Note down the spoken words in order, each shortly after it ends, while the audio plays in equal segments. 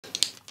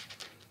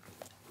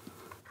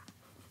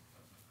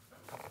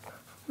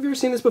Have you ever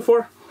seen this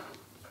before?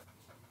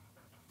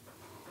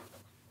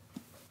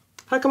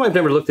 How come I've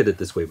never looked at it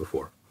this way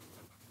before?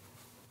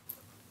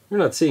 You're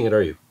not seeing it,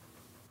 are you?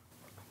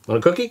 Want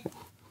a cookie?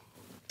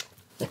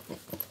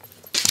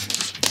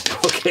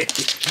 Okay.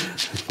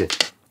 Okay.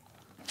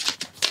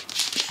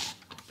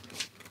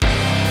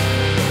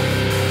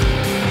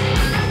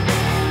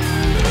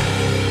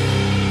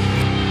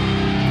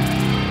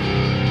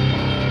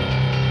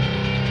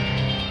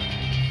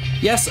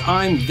 Yes,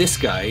 I'm this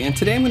guy, and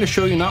today I'm going to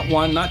show you not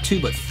one, not two,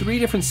 but 3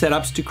 different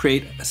setups to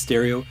create a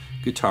stereo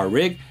guitar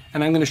rig,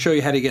 and I'm going to show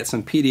you how to get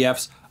some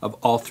PDFs of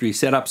all 3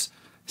 setups,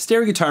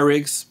 stereo guitar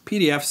rigs,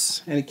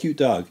 PDFs, and a cute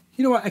dog.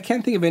 You know what, I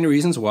can't think of any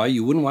reasons why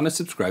you wouldn't want to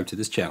subscribe to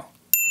this channel.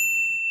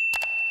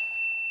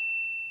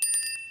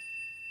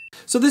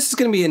 So this is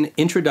going to be an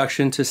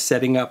introduction to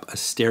setting up a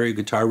stereo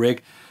guitar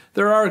rig.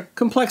 There are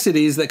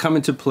complexities that come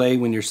into play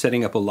when you're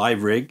setting up a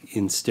live rig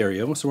in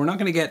stereo, so we're not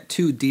going to get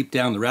too deep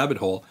down the rabbit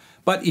hole.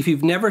 But if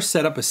you've never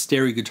set up a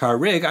stereo guitar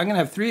rig, I'm going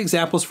to have 3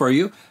 examples for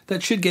you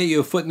that should get you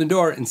a foot in the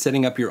door in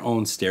setting up your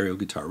own stereo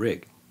guitar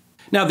rig.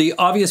 Now, the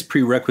obvious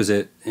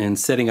prerequisite in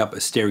setting up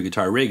a stereo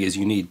guitar rig is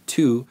you need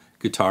 2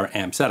 guitar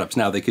amp setups.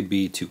 Now, they could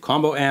be 2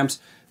 combo amps,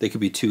 they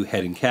could be 2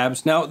 head and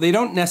cabs. Now, they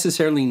don't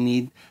necessarily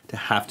need to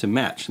have to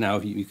match. Now,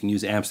 you can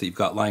use amps that you've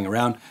got lying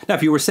around. Now,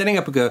 if you were setting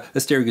up a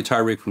stereo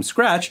guitar rig from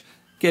scratch,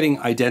 getting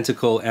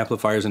identical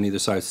amplifiers on either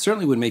side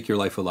certainly would make your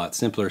life a lot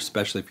simpler,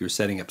 especially if you're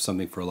setting up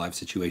something for a live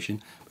situation.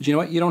 But you know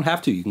what? You don't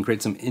have to. You can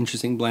create some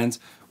interesting blends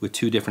with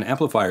 2 different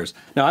amplifiers.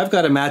 Now, I've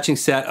got a matching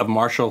set of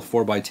Marshall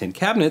 4x10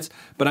 cabinets,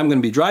 but I'm going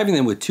to be driving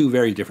them with 2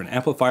 very different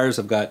amplifiers.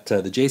 I've got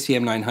the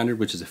JCM 900,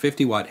 which is a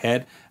 50-watt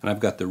head, and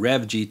I've got the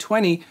Rev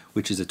G20,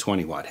 which is a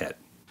 20-watt head.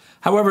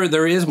 However,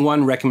 there is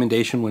one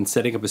recommendation when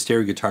setting up a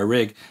stereo guitar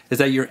rig, is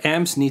that your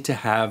amps need to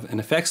have an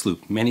effects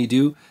loop. Many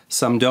do,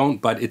 some don't,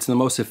 but it's the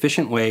most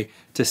efficient way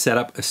to set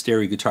up a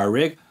stereo guitar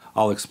rig.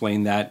 I'll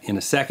explain that in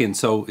a second.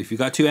 So if you've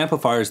got 2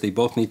 amplifiers, they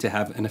both need to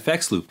have an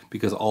effects loop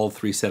because all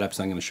 3 setups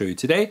I'm going to show you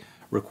today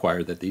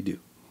require that they do.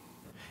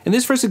 In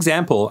this first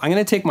example, I'm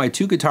going to take my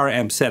 2 guitar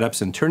amp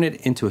setups and turn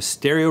it into a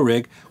stereo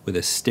rig with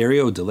a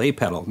stereo delay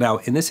pedal. Now,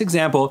 in this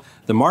example,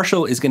 the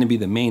Marshall is going to be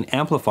the main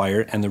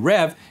amplifier and the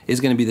Rev is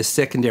going to be the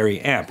secondary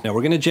amp. Now, we're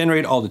going to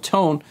generate all the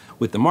tone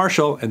with the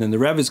Marshall, and then the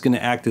Rev is going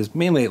to act as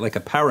mainly like a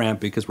power amp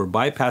because we're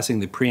bypassing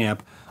the preamp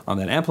on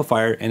that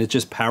amplifier and it's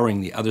just powering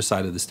the other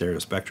side of the stereo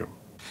spectrum.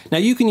 Now,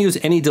 you can use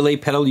any delay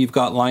pedal you've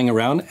got lying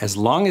around as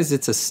long as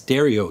it's a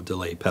stereo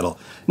delay pedal.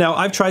 Now,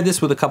 I've tried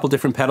this with a couple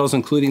different pedals,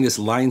 including this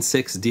Line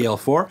 6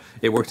 DL4.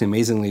 It worked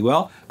amazingly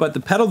well, but the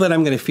pedal that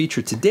I'm going to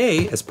feature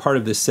today as part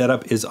of this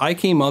setup is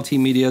IK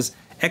Multimedia's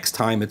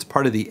X-Time. It's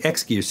part of the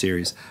X Gear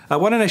series.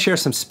 Why don't I share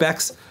some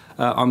specs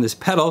on this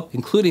pedal,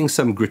 including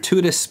some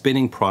gratuitous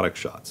spinning product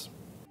shots.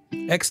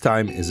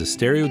 X-Time is a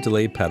stereo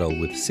delay pedal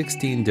with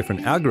 16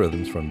 different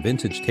algorithms from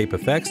vintage tape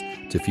effects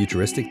to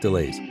futuristic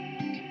delays.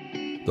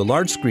 The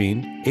large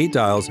screen, 8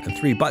 dials, and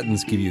 3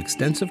 buttons give you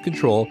extensive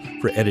control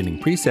for editing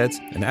presets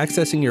and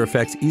accessing your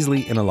effects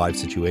easily in a live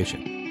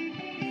situation.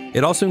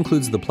 It also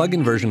includes the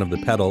plug-in version of the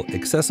pedal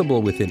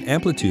accessible within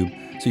Amplitude,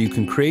 so you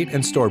can create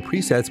and store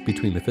presets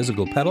between the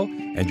physical pedal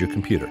and your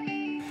computer.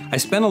 I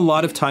spend a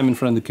lot of time in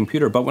front of the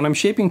computer, but when I'm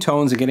shaping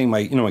tones and getting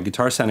my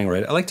guitar sounding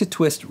right, I like to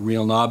twist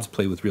real knobs,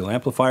 play with real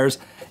amplifiers,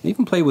 and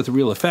even play with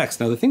real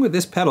effects. Now, the thing with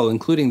this pedal,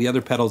 including the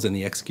other pedals in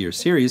the X Gear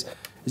series,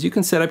 is you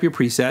can set up your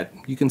preset,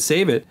 you can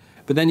save it,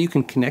 but then you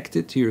can connect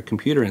it to your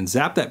computer and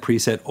zap that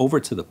preset over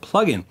to the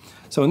plugin.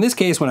 So in this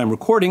case, when I'm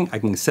recording, I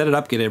can set it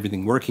up, get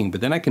everything working,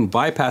 but then I can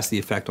bypass the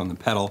effect on the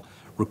pedal,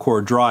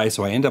 record dry,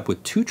 so I end up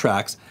with 2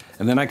 tracks,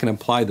 and then I can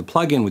apply the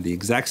plugin with the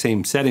exact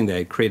same setting that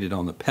I created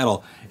on the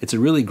pedal. It's a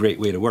really great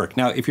way to work.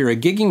 Now, if you're a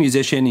gigging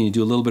musician and you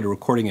do a little bit of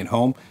recording at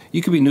home,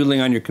 you could be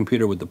noodling on your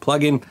computer with the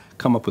plugin,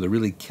 come up with a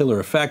really killer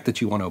effect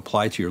that you want to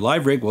apply to your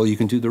live rig. Well, you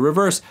can do the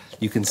reverse.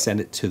 You can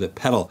send it to the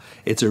pedal.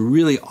 It's a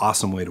really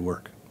awesome way to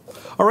work.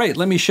 All right,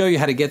 let me show you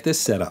how to get this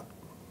set up.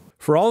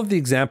 For all of the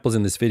examples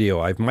in this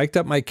video, I've mic'd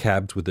up my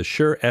cabs with a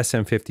Shure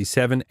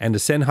SM57 and a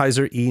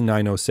Sennheiser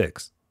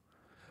E906.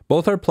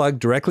 Both are plugged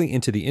directly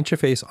into the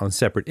interface on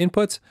separate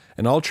inputs,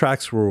 and all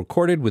tracks were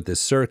recorded with the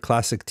Shure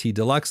Classic T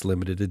Deluxe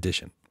Limited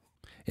Edition.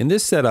 In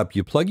this setup,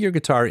 you plug your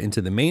guitar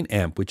into the main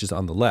amp, which is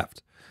on the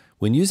left.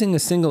 When using a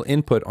single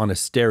input on a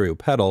stereo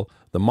pedal,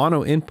 the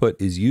mono input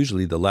is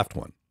usually the left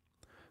one.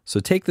 So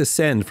take the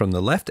send from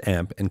the left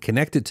amp and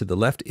connect it to the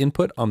left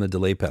input on the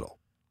delay pedal.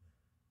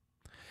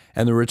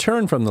 And the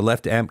return from the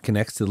left amp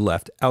connects to the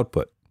left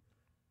output.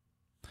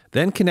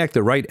 Then connect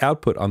the right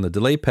output on the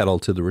delay pedal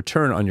to the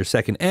return on your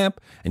second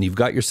amp, and you've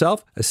got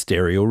yourself a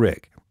stereo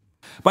rig.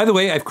 By the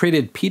way, I've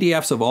created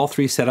PDFs of all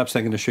 3 setups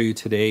I'm going to show you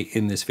today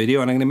in this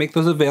video, and I'm going to make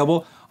those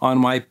available on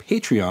my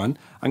Patreon.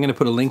 I'm going to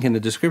put a link in the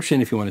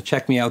description if you want to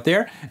check me out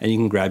there, and you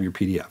can grab your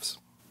PDFs.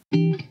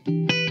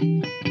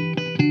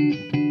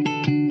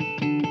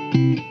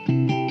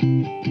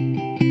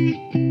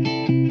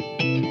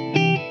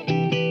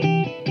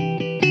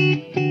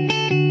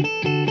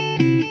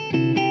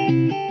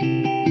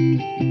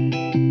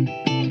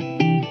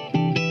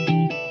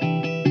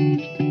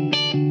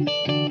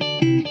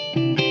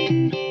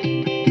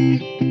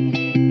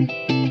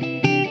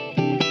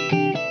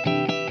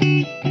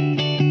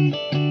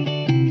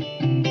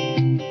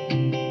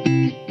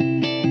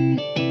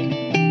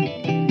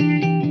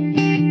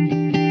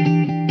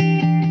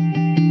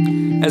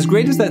 As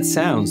great as that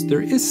sounds,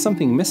 there is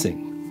something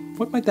missing.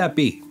 What might that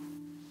be?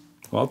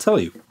 Well, I'll tell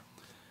you.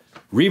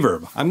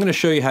 Reverb. I'm going to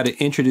show you how to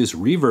introduce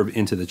reverb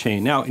into the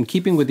chain. Now, in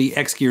keeping with the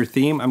X Gear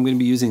theme, I'm going to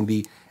be using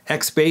the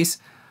X bass,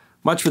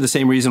 much for the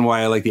same reason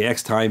why I like the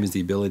X time is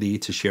the ability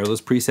to share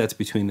those presets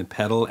between the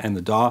pedal and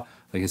the DAW.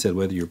 Like I said,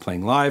 whether you're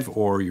playing live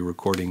or you're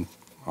recording,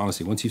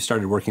 honestly, once you've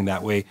started working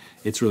that way,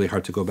 it's really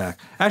hard to go back.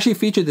 I actually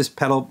featured this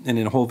pedal in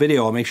a whole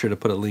video. I'll make sure to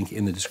put a link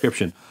in the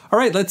description. All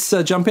right, let's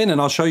jump in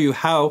and I'll show you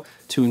how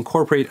to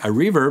incorporate a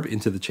reverb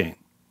into the chain.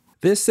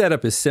 This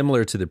setup is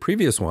similar to the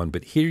previous one,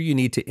 but here you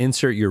need to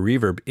insert your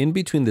reverb in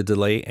between the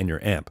delay and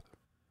your amp.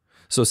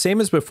 So same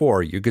as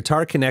before, your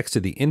guitar connects to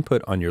the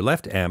input on your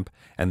left amp,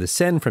 and the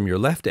send from your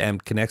left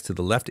amp connects to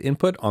the left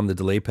input on the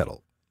delay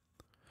pedal.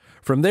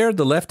 From there,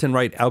 the left and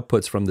right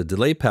outputs from the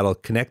delay pedal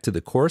connect to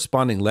the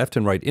corresponding left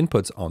and right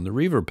inputs on the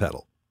reverb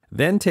pedal.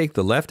 Then take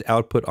the left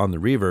output on the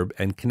reverb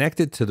and connect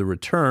it to the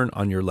return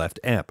on your left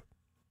amp.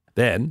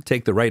 Then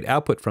take the right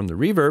output from the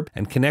reverb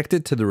and connect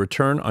it to the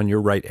return on your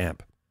right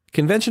amp.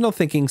 Conventional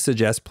thinking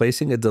suggests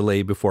placing a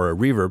delay before a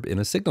reverb in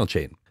a signal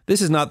chain.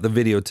 This is not the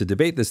video to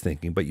debate this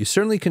thinking, but you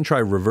certainly can try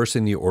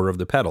reversing the order of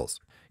the pedals.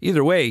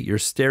 Either way, your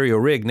stereo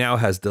rig now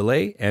has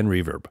delay and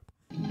reverb.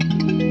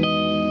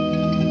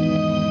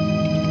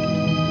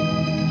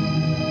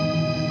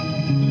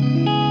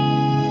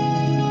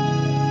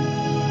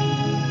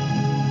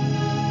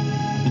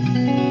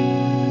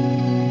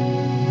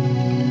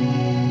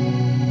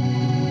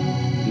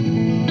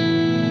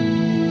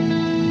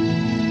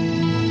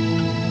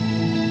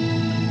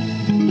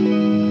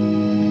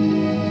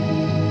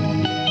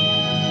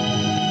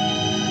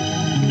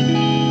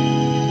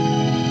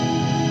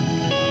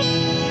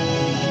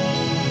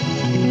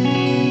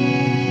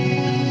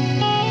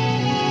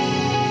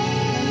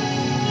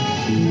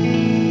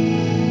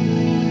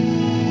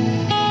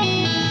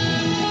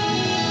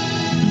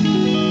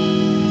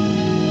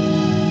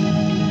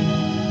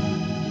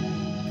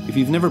 If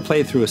you've never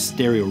played through a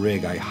stereo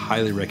rig, I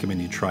highly recommend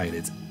you try it.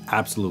 It's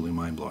absolutely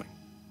mind-blowing.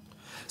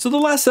 So the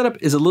last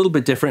setup is a little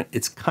bit different.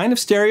 It's kind of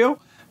stereo,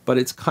 but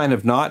it's kind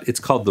of not. It's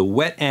called the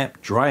wet amp,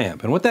 dry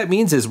amp. And what that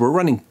means is we're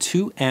running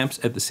 2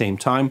 amps at the same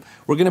time.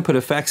 We're gonna put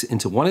effects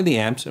into one of the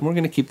amps and we're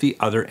gonna keep the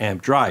other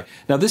amp dry.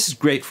 Now this is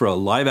great for a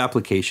live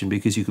application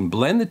because you can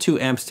blend the 2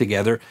 amps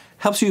together,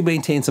 helps you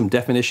maintain some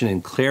definition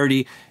and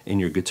clarity in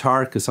your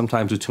guitar, because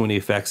sometimes with too many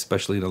effects,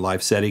 especially in a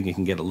live setting, it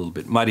can get a little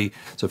bit muddy.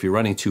 So if you're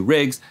running 2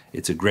 rigs,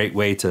 it's a great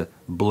way to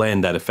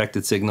blend that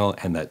affected signal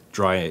and that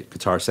dry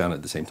guitar sound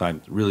at the same time.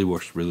 It really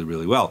works really,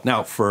 really well.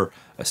 Now for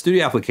a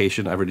studio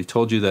application, I've already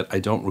told you that I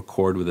don't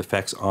record with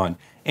effects on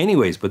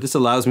anyways, but this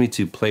allows me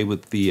to play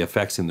with the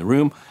effects in the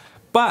room.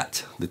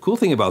 But the cool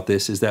thing about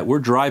this is that we're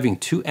driving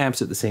 2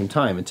 amps at the same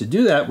time. And to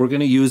do that, we're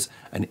gonna use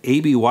an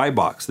ABY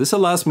box. This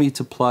allows me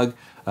to plug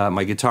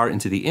my guitar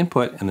into the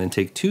input and then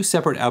take 2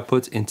 separate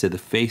outputs into the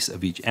face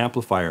of each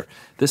amplifier.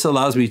 This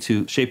allows me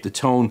to shape the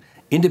tone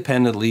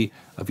independently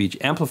of each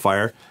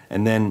amplifier.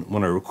 And then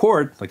when I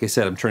record, like I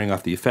said, I'm turning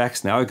off the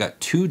effects. Now I've got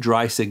 2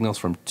 dry signals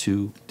from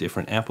 2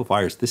 different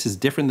amplifiers. This is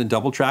different than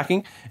double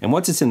tracking. And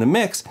once it's in the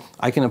mix,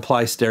 I can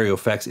apply stereo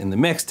effects in the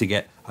mix to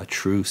get a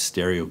true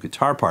stereo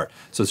guitar part.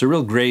 So it's a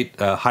real great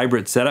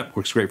hybrid setup.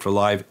 Works great for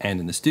live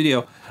and in the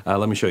studio.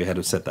 Let me show you how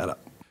to set that up.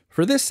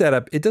 For this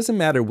setup, it doesn't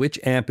matter which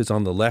amp is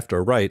on the left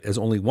or right, as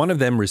only one of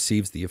them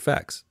receives the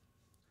effects.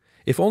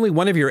 If only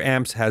one of your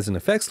amps has an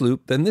effects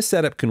loop, then this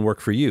setup can work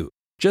for you.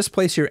 Just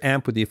place your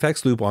amp with the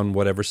effects loop on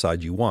whatever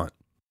side you want.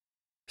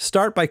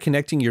 Start by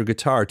connecting your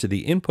guitar to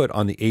the input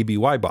on the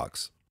ABY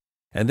box,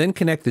 and then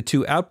connect the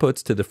 2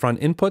 outputs to the front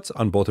inputs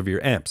on both of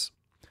your amps.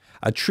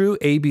 A true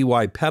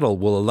ABY pedal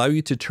will allow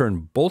you to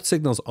turn both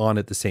signals on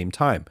at the same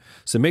time,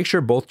 so make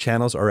sure both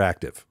channels are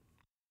active.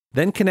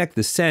 Then connect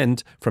the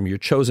send from your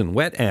chosen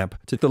wet amp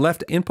to the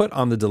left input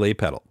on the delay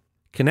pedal.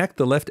 Connect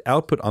the left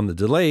output on the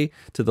delay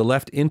to the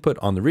left input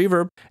on the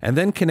reverb, and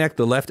then connect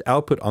the left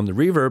output on the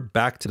reverb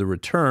back to the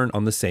return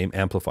on the same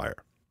amplifier.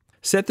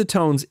 Set the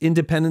tones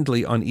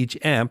independently on each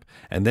amp,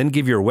 and then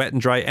give your wet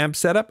and dry amp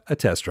setup a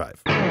test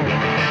drive.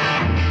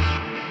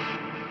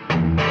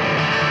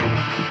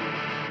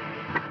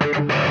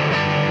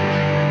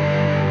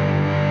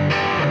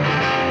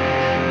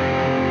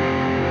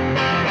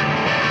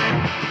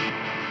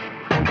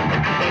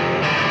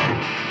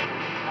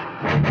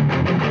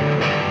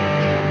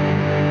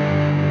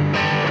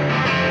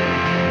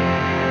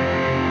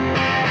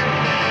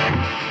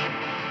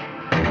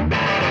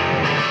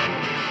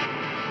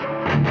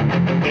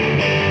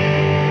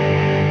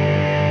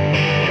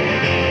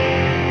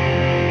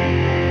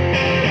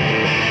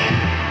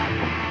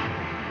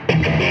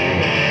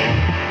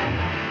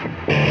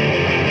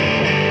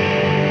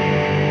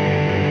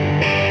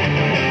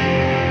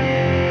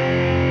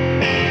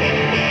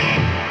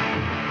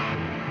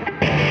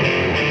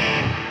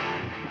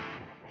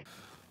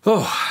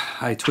 Oh,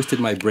 I twisted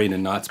my brain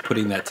in knots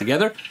putting that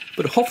together,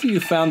 but hopefully you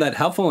found that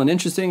helpful and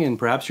interesting, and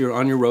perhaps you're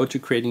on your road to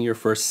creating your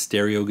first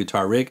stereo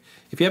guitar rig.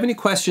 If you have any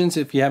questions,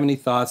 if you have any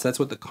thoughts, that's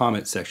what the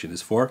comment section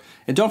is for.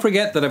 And don't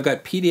forget that I've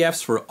got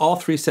PDFs for all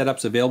 3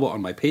 setups available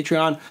on my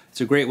Patreon. It's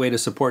a great way to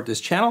support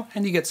this channel,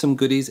 and you get some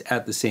goodies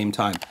at the same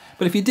time.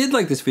 But if you did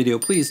like this video,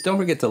 please don't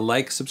forget to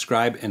like,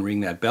 subscribe, and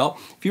ring that bell.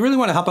 If you really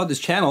want to help out this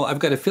channel, I've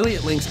got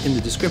affiliate links in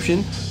the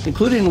description,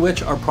 included in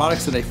which are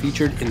products that I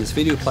featured in this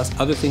video, plus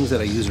other things that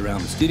I use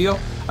around the studio.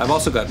 I've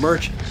also got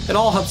merch. It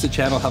all helps the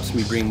channel, helps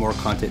me bring more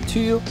content to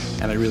you,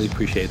 and I really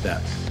appreciate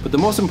that. But the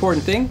most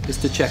important thing is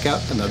to check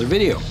out another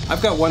video.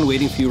 I've got one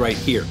waiting for you right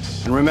here.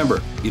 And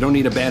remember, you don't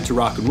need a band to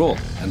rock and roll.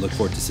 And look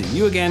forward to seeing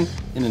you again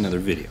in another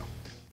video.